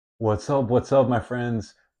What's up? What's up, my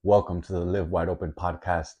friends? Welcome to the Live Wide Open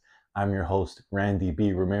podcast. I'm your host, Randy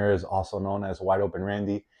B. Ramirez, also known as Wide Open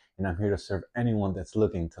Randy, and I'm here to serve anyone that's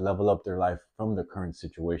looking to level up their life from their current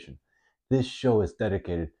situation. This show is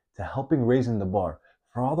dedicated to helping raising the bar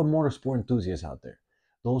for all the motorsport enthusiasts out there,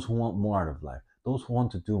 those who want more out of life, those who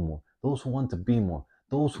want to do more, those who want to be more,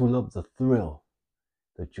 those who love the thrill,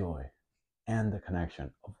 the joy, and the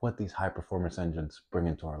connection of what these high performance engines bring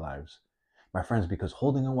into our lives. My friends, because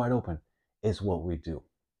holding it wide open is what we do.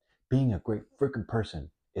 Being a great freaking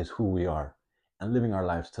person is who we are. And living our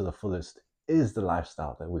lives to the fullest is the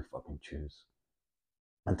lifestyle that we fucking choose.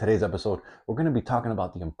 In today's episode, we're going to be talking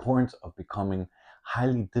about the importance of becoming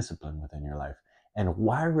highly disciplined within your life and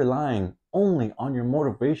why relying only on your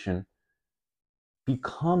motivation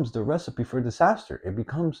becomes the recipe for disaster. It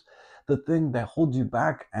becomes the thing that holds you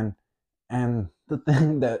back and the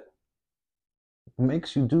thing that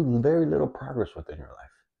makes you do very little progress within your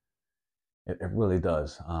life. It really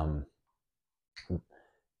does.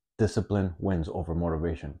 Discipline wins over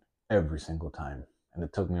motivation every single time. And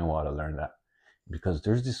it took me a while to learn that because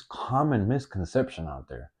there's this common misconception out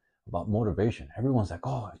there about motivation. Everyone's like,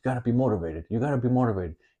 oh, you got to be motivated. You got to be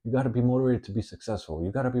motivated. You got to be motivated to be successful.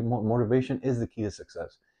 You got to be motivation is the key to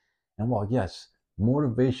success. And while, yes,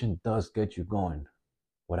 motivation does get you going,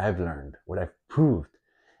 what I've learned, what I've proved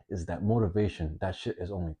is that motivation, that shit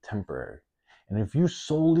is only temporary. And if you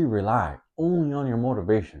solely rely only on your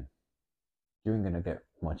motivation, you ain't gonna get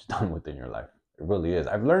much done within your life. It really is.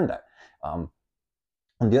 I've learned that. On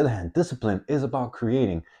the other hand, discipline is about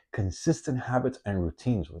creating consistent habits and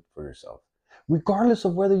routines for yourself, regardless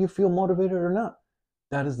of whether you feel motivated or not.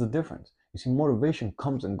 That is the difference. You see, motivation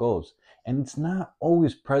comes and goes, and it's not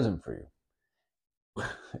always present for you.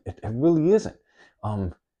 It really isn't.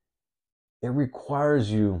 Um, it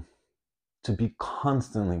requires you to be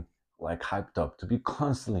constantly like hyped up, to be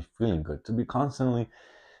constantly feeling good, to be constantly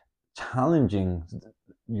challenging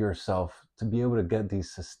yourself to be able to get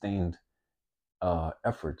these sustained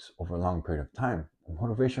efforts over a long period of time.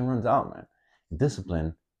 Motivation runs out, man.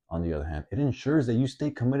 Discipline, on the other hand, it ensures that you stay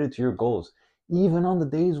committed to your goals, even on the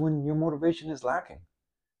days when your motivation is lacking.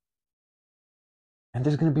 And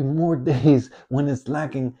there's going to be more days when it's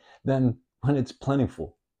lacking than when it's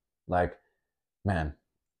plentiful. Like, man,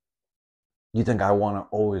 you think I want to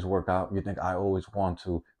always work out? You think I always want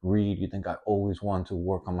to read? You think I always want to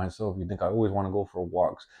work on myself? You think I always want to go for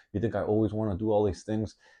walks? You think I always want to do all these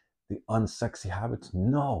things? The unsexy habits?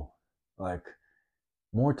 No. Like,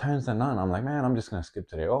 more times than not, I'm like, man, I'm just going to skip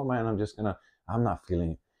today. Oh, man, I'm not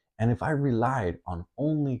feeling it. And if I relied on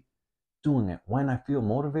only doing it when I feel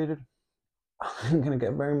motivated, I'm going to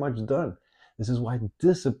get very much done. This is why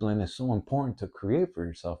discipline is so important to create for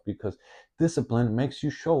yourself, because discipline makes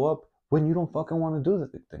you show up when you don't fucking want to do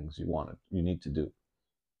the things you need to do.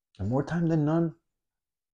 And more time than none,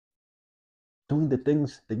 doing the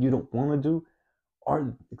things that you don't want to do are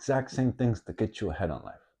the exact same things that get you ahead in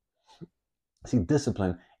life. See,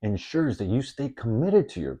 discipline ensures that you stay committed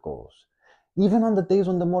to your goals, even on the days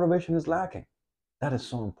when the motivation is lacking. That is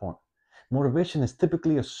so important. Motivation is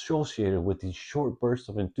typically associated with these short bursts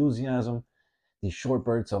of enthusiasm, these short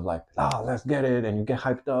bursts of like, let's get it, and you get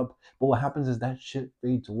hyped up. But what happens is that shit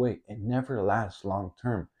fades away. It never lasts long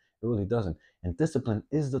term. It really doesn't. And discipline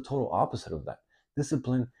is the total opposite of that.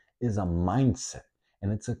 Discipline is a mindset,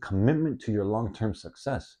 and it's a commitment to your long term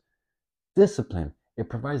success. Discipline, it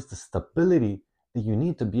provides the stability that you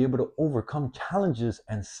need to be able to overcome challenges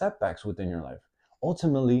and setbacks within your life.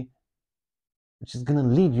 Ultimately, which is going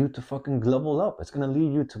to lead you to fucking level up. It's going to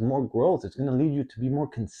lead you to more growth. It's going to lead you to be more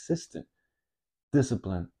consistent.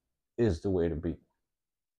 Discipline is the way to be.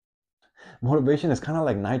 Motivation is kind of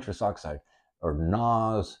like nitrous oxide or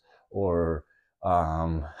NOS or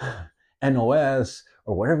um, NOS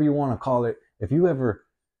or whatever you want to call it. If you ever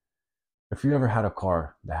had a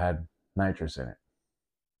car that had nitrous in it,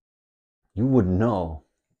 you would know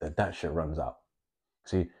that that shit runs out.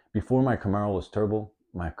 See, before my Camaro was turbo,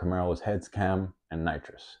 my Camaro was heads, cam, and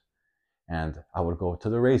nitrous. And I would go to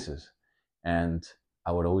the races, and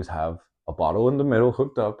I would always have a bottle in the middle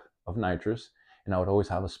hooked up of nitrous, and I would always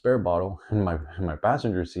have a spare bottle in my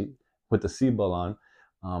passenger seat with the seatbelt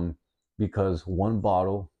on, because one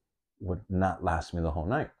bottle would not last me the whole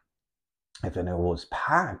night. If it was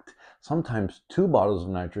packed, sometimes two bottles of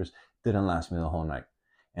nitrous didn't last me the whole night.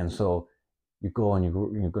 And so you go and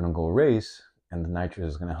you're going to go race, and the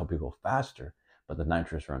nitrous is going to help you go faster, but the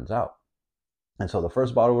nitrous runs out. And so the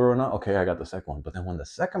first bottle would run out. Okay, I got the second one. But then when the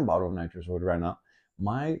second bottle of nitrous would run out,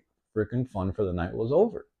 my freaking fun for the night was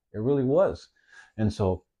over. It really was. And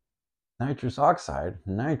so nitrous oxide,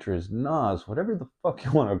 nitrous, NOS, whatever the fuck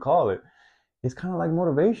you want to call it, It's kind of like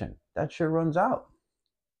motivation. That shit runs out.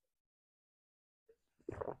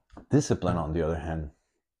 Discipline, on the other hand,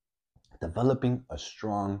 developing a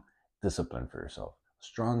strong discipline for yourself, a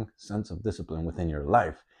strong sense of discipline within your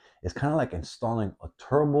life is kind of like installing a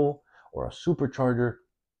turbo or a supercharger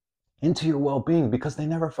into your well-being, because they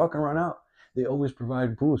never fucking run out. They always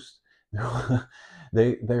provide boosts.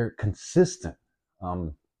 They're consistent.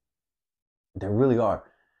 Um, they really are.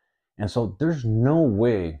 And so there's no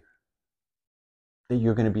way that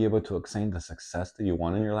you're going to be able to attain the success that you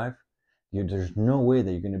want in your life. There's no way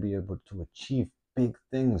that you're going to be able to achieve big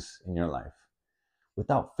things in your life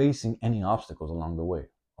without facing any obstacles along the way,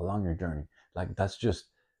 along your journey. Like, that's just,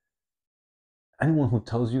 anyone who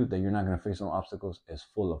tells you that you're not going to face no obstacles is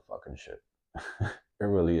full of fucking shit. It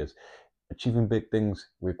really is. Achieving big things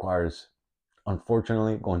requires,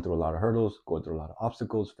 unfortunately, going through a lot of hurdles, going through a lot of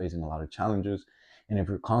obstacles, facing a lot of challenges. And if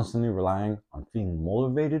you're constantly relying on being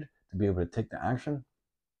motivated to be able to take the action,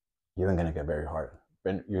 you ain't gonna get very hard.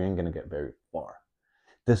 You ain't gonna get very far.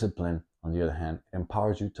 Discipline, on the other hand,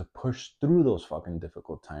 empowers you to push through those fucking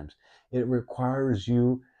difficult times. It requires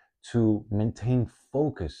you to maintain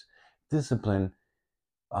focus. Discipline,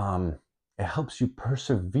 it helps you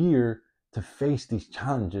persevere to face these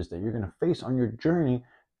challenges that you're gonna face on your journey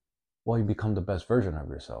while you become the best version of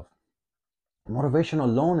yourself. Motivation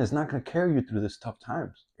alone is not going to carry you through these tough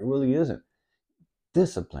times. It really isn't.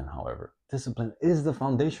 Discipline, however, discipline is the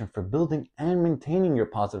foundation for building and maintaining your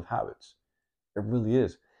positive habits. It really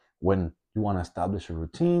is. When you want to establish a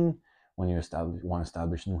routine, when you want to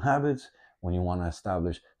establish new habits, when you want to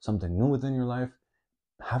establish something new within your life,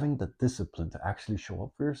 having the discipline to actually show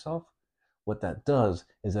up for yourself, what that does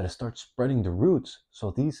is that it starts spreading the roots.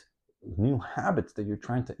 So these new habits that you're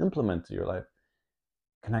trying to implement to your life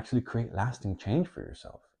can actually create lasting change for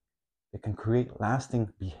yourself. It can create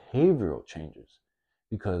lasting behavioral changes,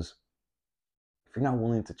 because if you're not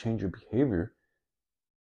willing to change your behavior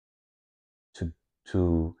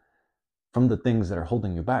to from the things that are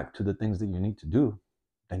holding you back to the things that you need to do,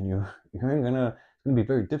 then it's gonna be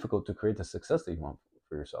very difficult to create the success that you want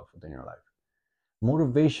for yourself within your life.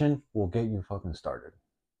 Motivation will get you fucking started.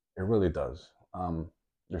 It really does.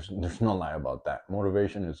 There's no lie about that.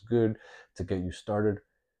 Motivation is good to get you started,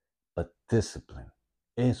 but discipline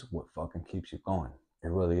is what fucking keeps you going. It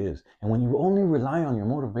really is. And when you only rely on your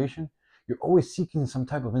motivation, you're always seeking some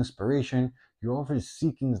type of inspiration. You're always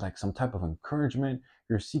seeking like some type of encouragement.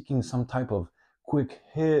 You're seeking some type of quick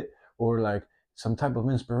hit, or like some type of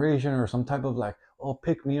inspiration, or some type of like, oh,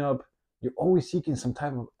 pick me up. You're always seeking some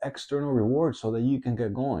type of external reward so that you can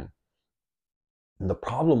get going. And the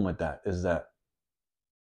problem with that is that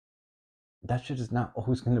shit is not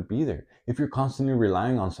always going to be there. If you're constantly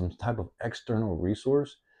relying on some type of external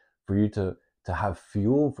resource for you to have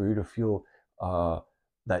fuel, for you to feel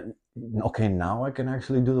that, okay, now I can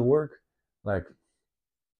actually do the work, like,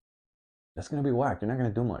 that's going to be whack. You're not going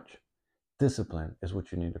to do much. Discipline is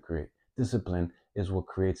what you need to create. Discipline is what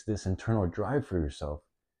creates this internal drive for yourself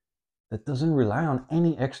that doesn't rely on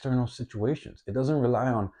any external situations. It doesn't rely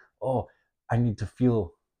on, oh, I need to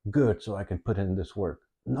feel good so I can put in this work.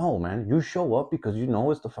 No, man, you show up because you know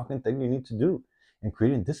it's the fucking thing you need to do. And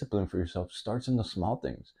creating discipline for yourself starts in the small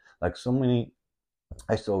things. Like, so many,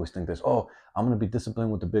 I used to always think this, oh, I'm going to be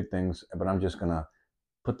disciplined with the big things, but I'm just going to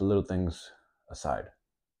put the little things aside.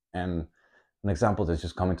 And an example that's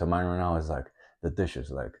just coming to mind right now is like the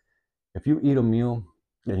dishes. Like, if you eat a meal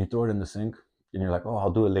and you throw it in the sink and you're like, oh,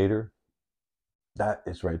 I'll do it later, that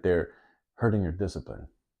is right there hurting your discipline.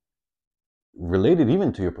 Related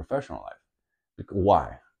even to your professional life.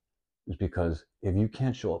 Why? It's because if you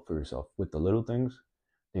can't show up for yourself with the little things,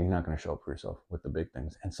 then you're not going to show up for yourself with the big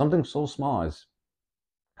things. And something so small as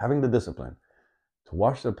having the discipline to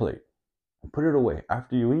wash the plate and put it away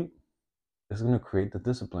after you eat is going to create the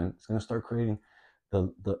discipline. It's going to start creating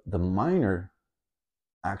the minor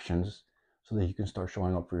actions so that you can start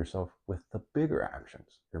showing up for yourself with the bigger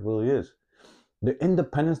actions. It really is. The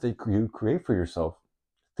independence that you create for yourself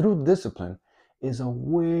through discipline is a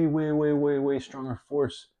way, way, way, way, way stronger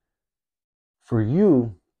force for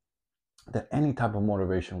you that any type of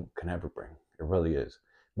motivation can ever bring. It really is.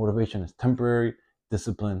 Motivation is temporary.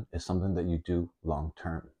 Discipline is something that you do long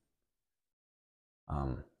term.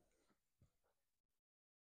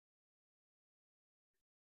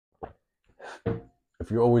 If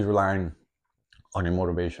you're always relying on your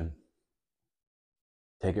motivation,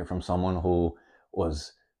 take it from someone who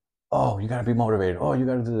was, oh, you gotta be motivated. Oh, you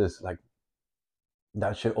gotta do this. Like,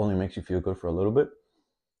 that shit only makes you feel good for a little bit.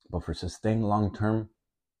 But for sustained long-term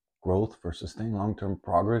growth, for sustained long-term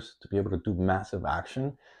progress, to be able to do massive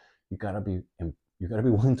action, you gotta be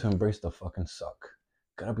willing to embrace the fucking suck.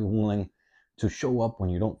 You gotta be willing to show up when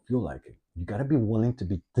you don't feel like it. You got to be willing to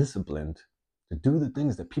be disciplined to do the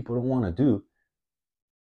things that people don't want to do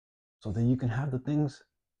so that you can have the things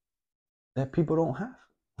that people don't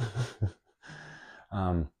have.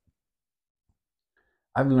 um,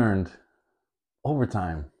 I've learned over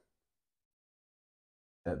time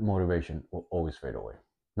that motivation will always fade away.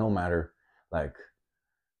 No matter like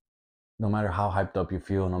no matter how hyped up you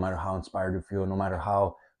feel, no matter how inspired you feel, no matter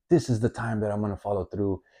how this is the time that I'm going to follow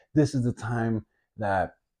through. This is the time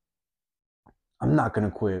that I'm not going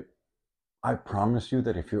to quit. I promise you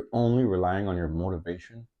that if you're only relying on your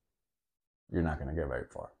motivation, you're not going to get very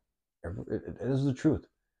far. It is the truth.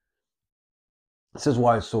 This is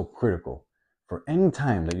why it's so critical for any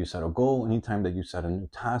time that you set a goal, any time that you set a new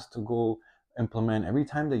task to go implement, every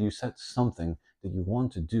time that you set something that you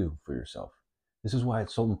want to do for yourself. This is why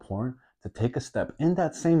it's so important to take a step in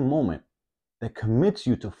that same moment that commits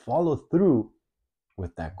you to follow through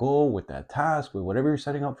with that goal, with that task, with whatever you're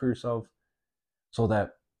setting up for yourself, so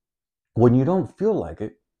that when you don't feel like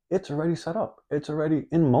it, it's already set up. It's already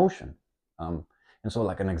in motion. And so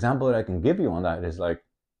like an example that I can give you on that is like,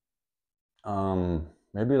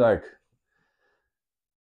 maybe like,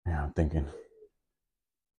 yeah, I'm thinking,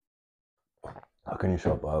 how can you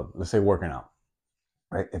show up? Let's say working out,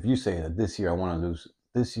 right? If you say that this year I want to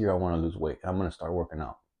lose weight, I'm going to start working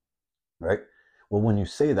out, right? Well, when you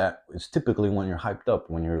say that, it's typically when you're hyped up,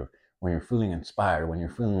 when you're feeling inspired, when you're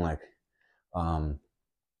feeling like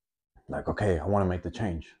okay, I want to make the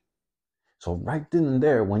change. So right then and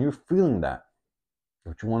there, when you're feeling that,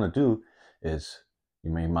 what you want to do is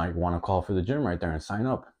you might want to call for the gym right there and sign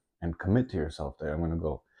up and commit to yourself that I'm going to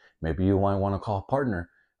go. Maybe you might want to call a partner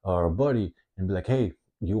or a buddy and be like, hey,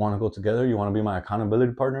 you want to go together? You want to be my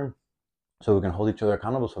accountability partner so we can hold each other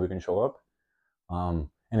accountable so we can show up? And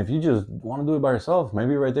if you just want to do it by yourself,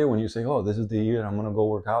 maybe right there when you say, oh, this is the year I'm going to go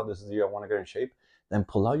work out, this is the year I want to get in shape, then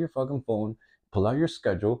pull out your fucking phone, pull out your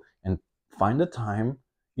schedule, and find a time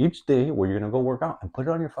each day where you're going to go work out and put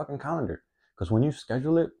it on your fucking calendar. Because when you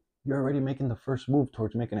schedule it, you're already making the first move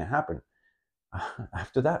towards making it happen.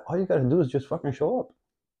 After that, all you got to do is just fucking show up.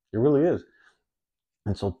 It really is.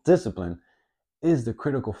 And so discipline is the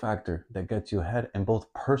critical factor that gets you ahead in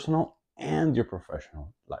both personal and your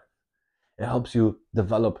professional life. It helps you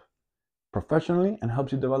develop professionally and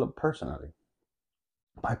helps you develop personally.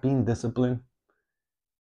 By being disciplined,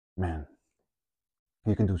 man,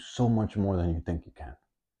 you can do so much more than you think you can.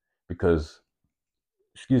 Because,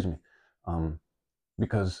 excuse me,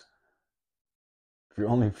 because if you're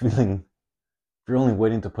only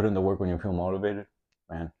waiting to put in the work when you feel motivated,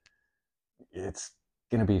 man, it's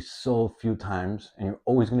gonna be so few times, and you're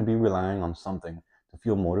always gonna be relying on something to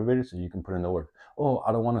feel motivated so you can put in the work. Oh,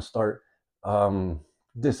 I don't want to start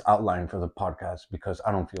this outline for the podcast because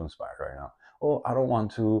I don't feel inspired right now. Oh, I don't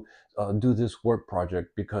want to do this work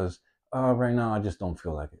project because right now I just don't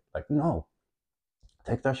feel like it. Like, no,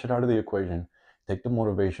 take that shit out of the equation, take the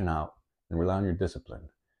motivation out, and rely on your discipline.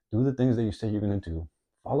 Do the things that you say you're going to do,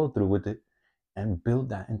 follow through with it, and build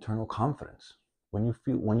that internal confidence. When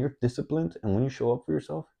you're disciplined and when you show up for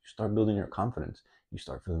yourself, you start building your confidence. You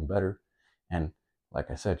start feeling better. And like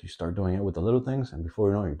I said, you start doing it with the little things, and before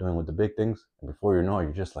you know it, you're doing it with the big things. And before you know it,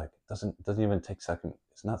 you're just like, it doesn't even take second.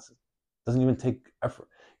 It doesn't even take effort.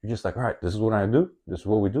 You're just like, all right, this is what I do. This is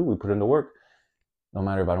what we do. We put in the work. No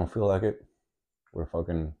matter if I don't feel like it, we're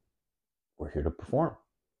here to perform.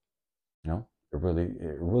 You know, it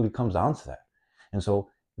really comes down to that. And so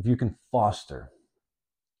if you can foster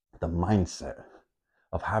the mindset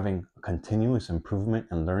of having continuous improvement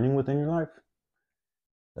and learning within your life,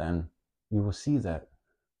 then you will see that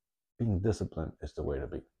being disciplined is the way to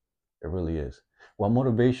be. It really is. While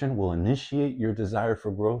motivation will initiate your desire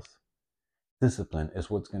for growth, discipline is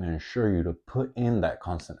what's going to ensure you to put in that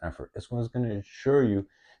constant effort. It's what's going to ensure you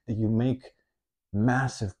that you make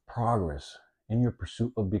massive progress in your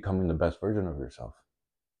pursuit of becoming the best version of yourself.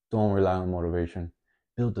 Don't rely on motivation.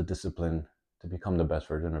 Build the discipline to become the best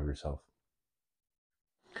version of yourself.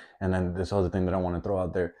 And then this other thing that I want to throw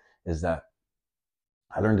out there is that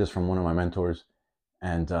I learned this from one of my mentors,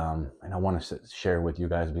 and I want to share with you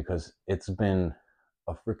guys because it's been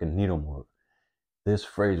a freaking needle mover. This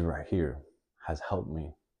phrase right here has helped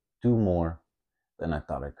me do more than I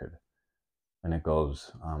thought I could. And it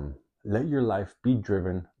goes, let your life be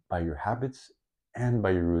driven by your habits and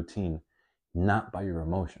by your routine, not by your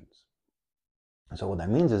emotions. And so what that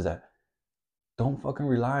means is that don't fucking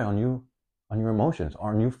rely on your emotions,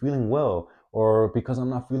 on you feeling well, or because I'm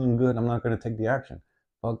not feeling good, I'm not going to take the action.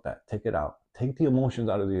 Fuck that. Take it out. Take the emotions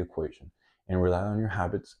out of the equation and rely on your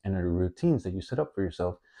habits and your routines that you set up for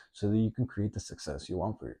yourself so that you can create the success you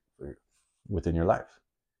want for within your life.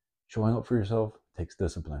 Showing up for yourself takes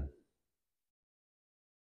discipline.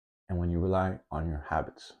 And when you rely on your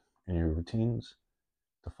habits and your routines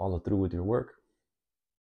to follow through with your work,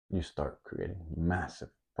 you start creating massive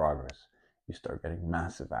progress. You start getting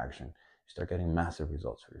massive action. You start getting massive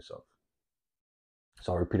results for yourself.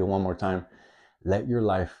 So I'll repeat it one more time. Let your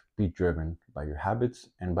life be driven by your habits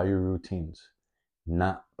and by your routines,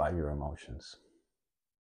 not by your emotions.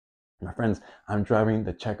 My friends, I'm driving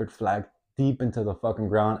the checkered flag deep into the fucking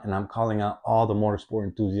ground, and I'm calling out all the motorsport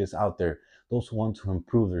enthusiasts out there, those who want to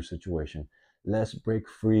improve their situation. Let's break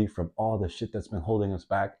free from all the shit that's been holding us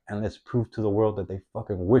back, and let's prove to the world that they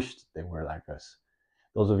fucking wished they were like us.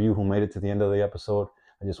 Those of you who made it to the end of the episode,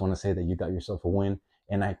 I just want to say that you got yourself a win,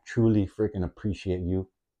 and I truly freaking appreciate you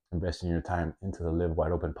investing your time into the Live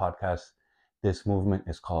Wide Open podcast. This movement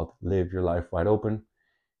is called Live Your Life Wide Open,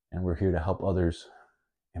 and we're here to help others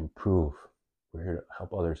improve. We're here to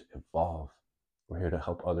help others evolve. We're here to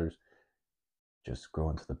help others just grow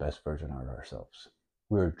into the best version of ourselves.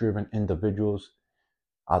 We are driven individuals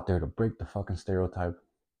out there to break the fucking stereotype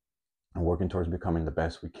and working towards becoming the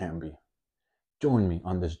best we can be. Join me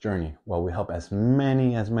on this journey while we help as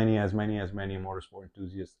many motorsport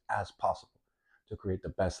enthusiasts as possible to create the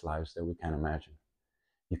best lives that we can imagine.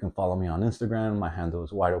 You can follow me on Instagram. My handle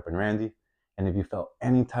is WideOpenRandy. And if you felt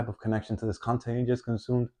any type of connection to this content you just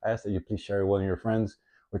consumed, I ask that you please share it with your friends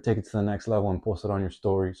or take it to the next level and post it on your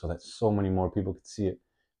story so that so many more people can see it,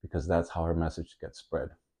 because that's how our message gets spread.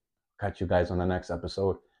 Catch you guys on the next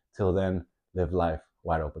episode. Till then, live life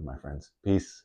wide open, my friends. Peace.